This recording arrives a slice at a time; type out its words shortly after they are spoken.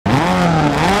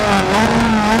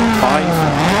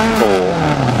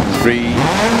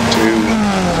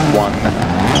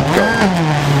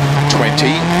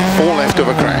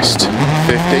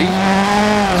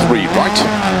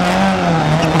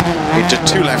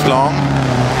2 left long,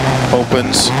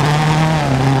 opens,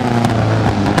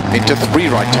 into 3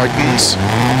 right tightens,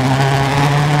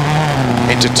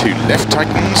 into 2 left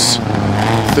tightens,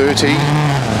 30,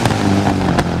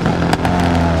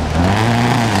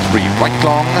 3 right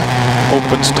long,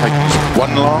 opens, tightens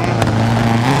 1 long,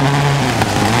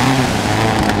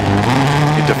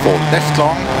 into 4 left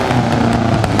long,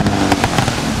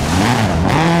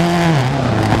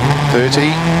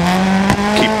 30,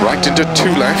 keep right into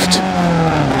 2 left,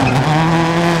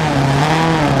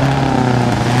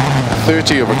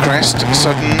 30 over crest,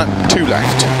 sudden 2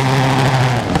 left,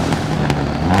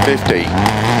 50,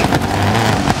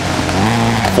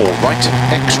 4 right,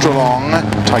 extra long,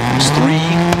 tightens 3,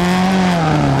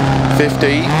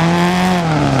 50,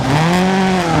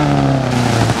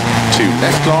 2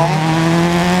 left long,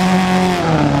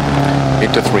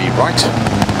 into 3 right,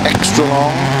 extra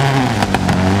long,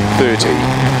 30,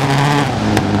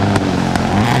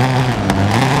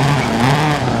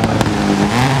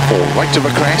 4 right of a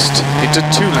crest, into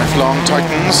 2 left long,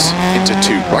 tightens, into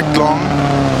 2 right long,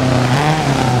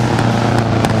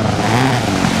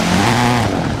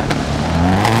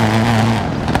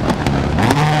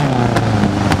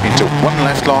 into 1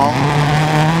 left long,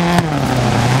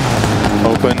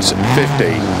 opens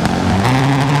 50,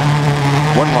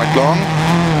 1 right long,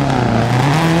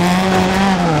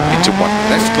 into 1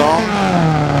 left long,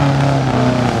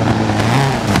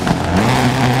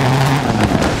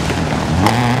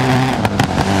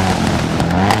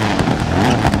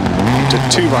 into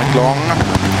 2 right long,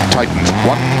 tightens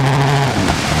 1,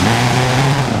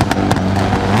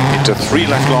 into 3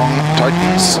 left long,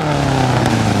 tightens,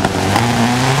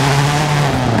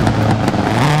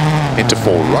 into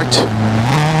 4 right,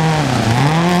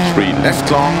 3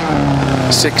 left long,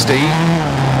 60,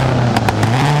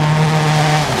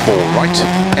 4 right,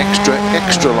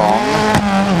 extra long,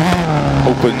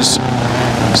 opens,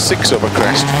 6 over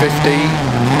crest, 50,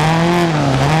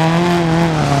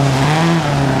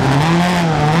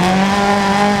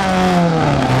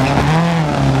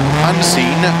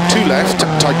 unseen, 2 left,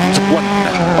 tightens 1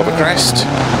 over crest,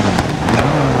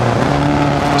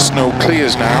 snow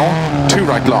clears now, 2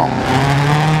 right long,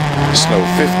 slow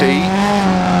 50,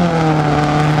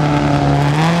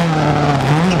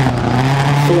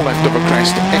 4 left over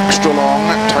crest, extra long,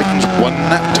 tightens 1,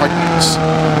 tightens,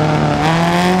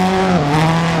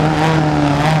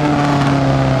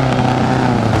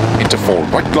 into 4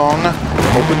 right long,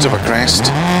 opens over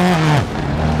crest,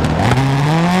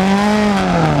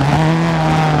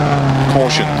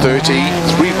 caution 30,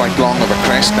 3 right long over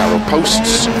crest, narrow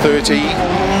posts, 30,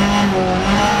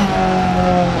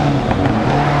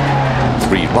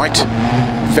 3 right,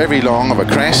 very long over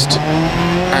crest,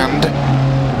 and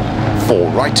 4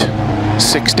 right,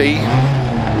 60,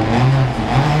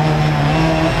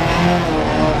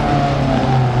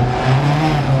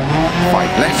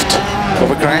 5 left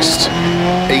over crest,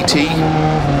 80,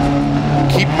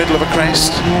 keep middle of a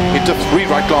crest, into 3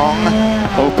 right long,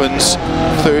 opens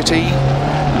 30,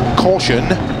 caution,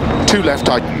 2 left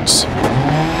tightens,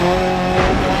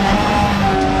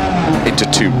 into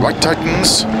 2 right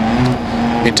tightens,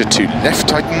 into 2 left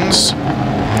tightens,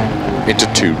 into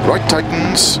 2 right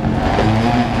tightens,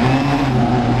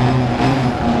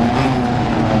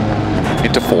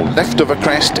 into 4 left of a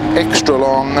crest, extra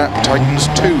long, tightens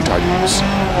 2 tightens,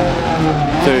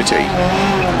 30,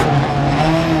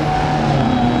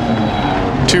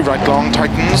 2 right long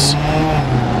tightens,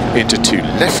 into 2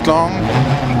 left long,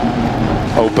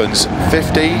 opens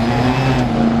 50,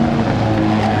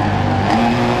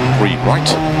 3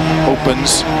 right,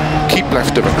 opens, keep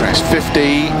left of a crest,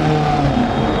 50,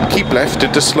 keep left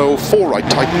into slow, 4 right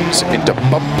tightens, into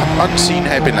bump, unseen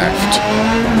hairpin left.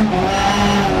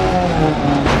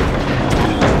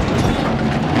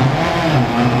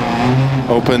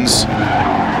 Opens,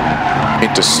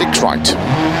 into 6 right,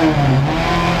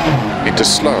 into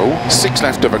slow, 6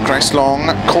 left of a crest long,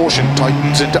 caution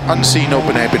tightens into unseen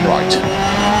open hairpin right.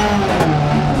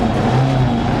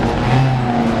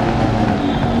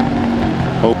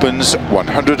 Opens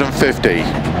 150.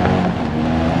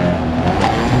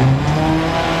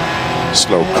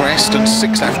 Slow crest and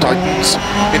 6 left tightens,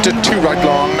 into 2 right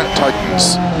long,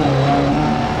 tightens,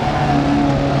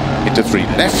 into 3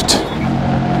 left,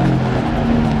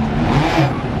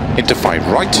 into 5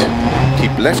 right,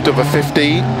 keep left over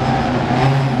 50,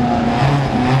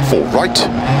 4 right,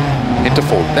 into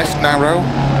 4 left narrow,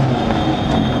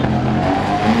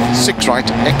 6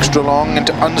 right, extra long,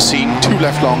 into unseen, 2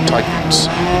 left long, tightens.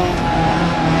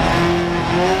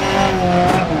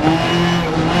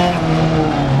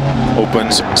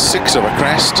 Opens 6 over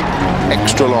crest,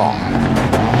 extra long,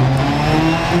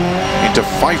 into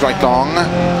 5 right long,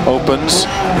 opens,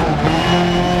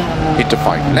 into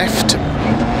 5 left,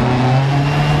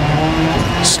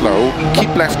 slow, keep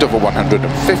left over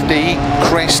 150,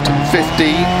 crest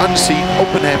 50, unseen,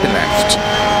 open hairpin left.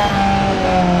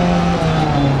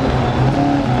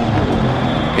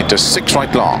 Into 6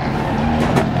 right long,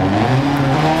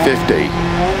 50.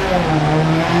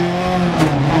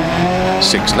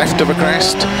 6 left over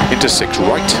crest, into 6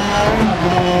 right,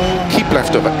 keep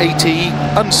left over 80,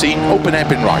 unseen, open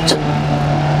hairpin right,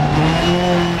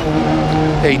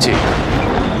 80,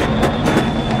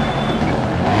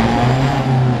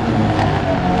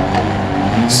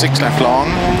 6 left long,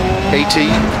 80,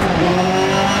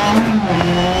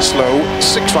 slow,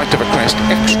 6 right over crest,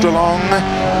 extra long,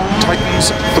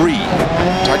 tightens, 3,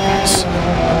 tightens,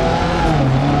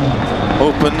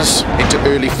 opens into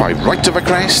early 5 right of a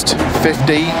crest,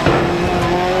 50,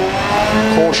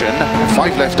 caution,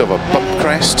 5 left over bump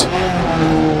crest,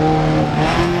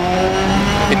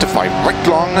 into 5 right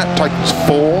long, tightens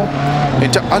 4,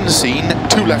 into unseen,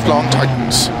 2 left long,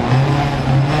 tightens.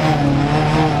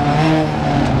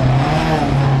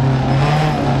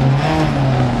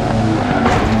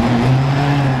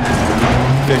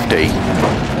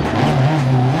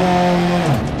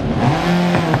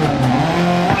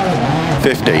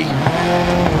 Fifty.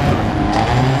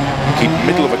 Keep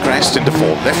middle of a crest into 4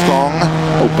 left long,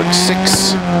 open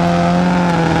 6.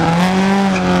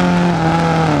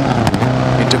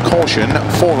 Into caution,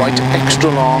 4 right extra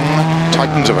long,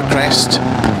 tightens of a crest,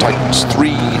 tightens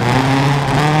 3.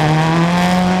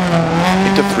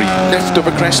 Into 3 left of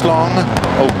a crest long,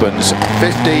 opens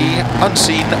 50,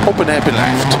 unseen, open hairpin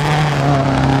left.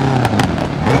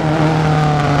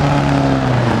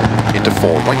 Into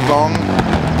 4 right long,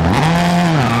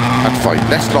 and 5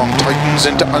 left long, tightens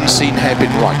into unseen hairpin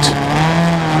right.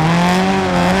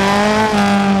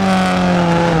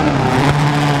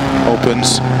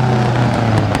 Opens,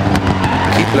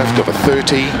 keep left over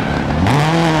 30,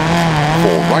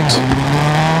 4 right,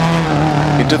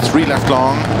 into 3 left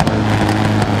long,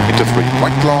 into 3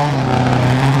 right long,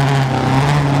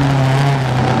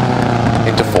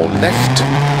 into 4 left,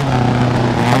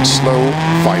 and slow,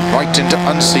 5 right into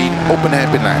unseen, open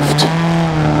hairpin left.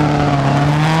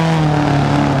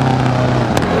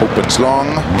 Opens long,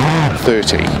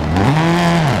 30. 3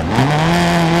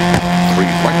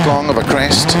 right long of a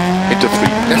crest, into 3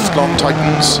 left long,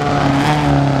 tightens.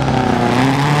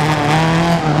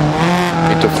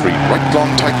 Into 3 right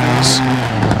long, tightens.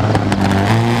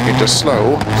 Into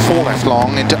slow, 4 left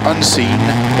long, into unseen,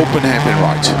 open hairpin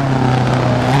right.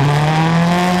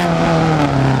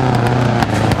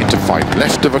 Into 5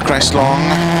 left of a crest long,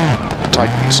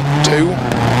 tightens 2.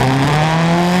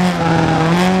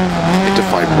 Into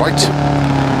 5 right,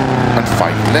 and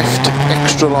 5 left,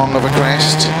 extra long of a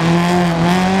crest,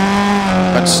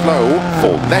 and slow,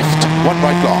 4 left, 1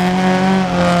 right long.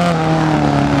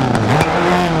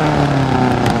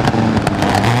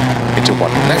 Into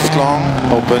 1 left long,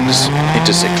 opens,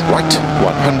 into 6 right,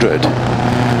 100.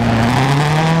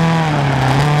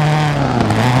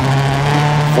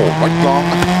 4 right long,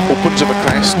 opens of a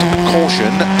crest,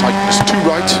 caution, tightens 2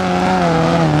 right,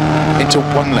 into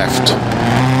 1 left.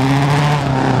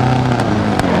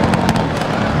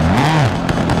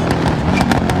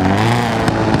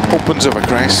 Opens of a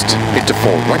crest, into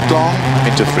 4 right long,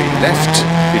 into 3 left,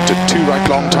 into 2 right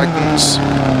long, tightens.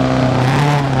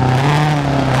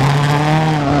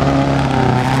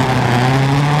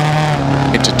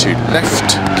 Into 2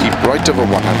 left, keep right over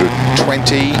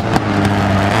 120.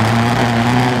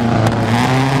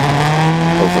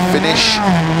 Over finish,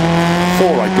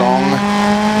 4 right long,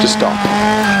 to stop.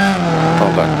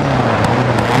 Well done.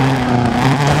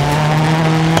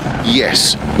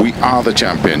 Yes, we are the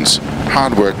champions.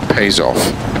 Hard work pays off.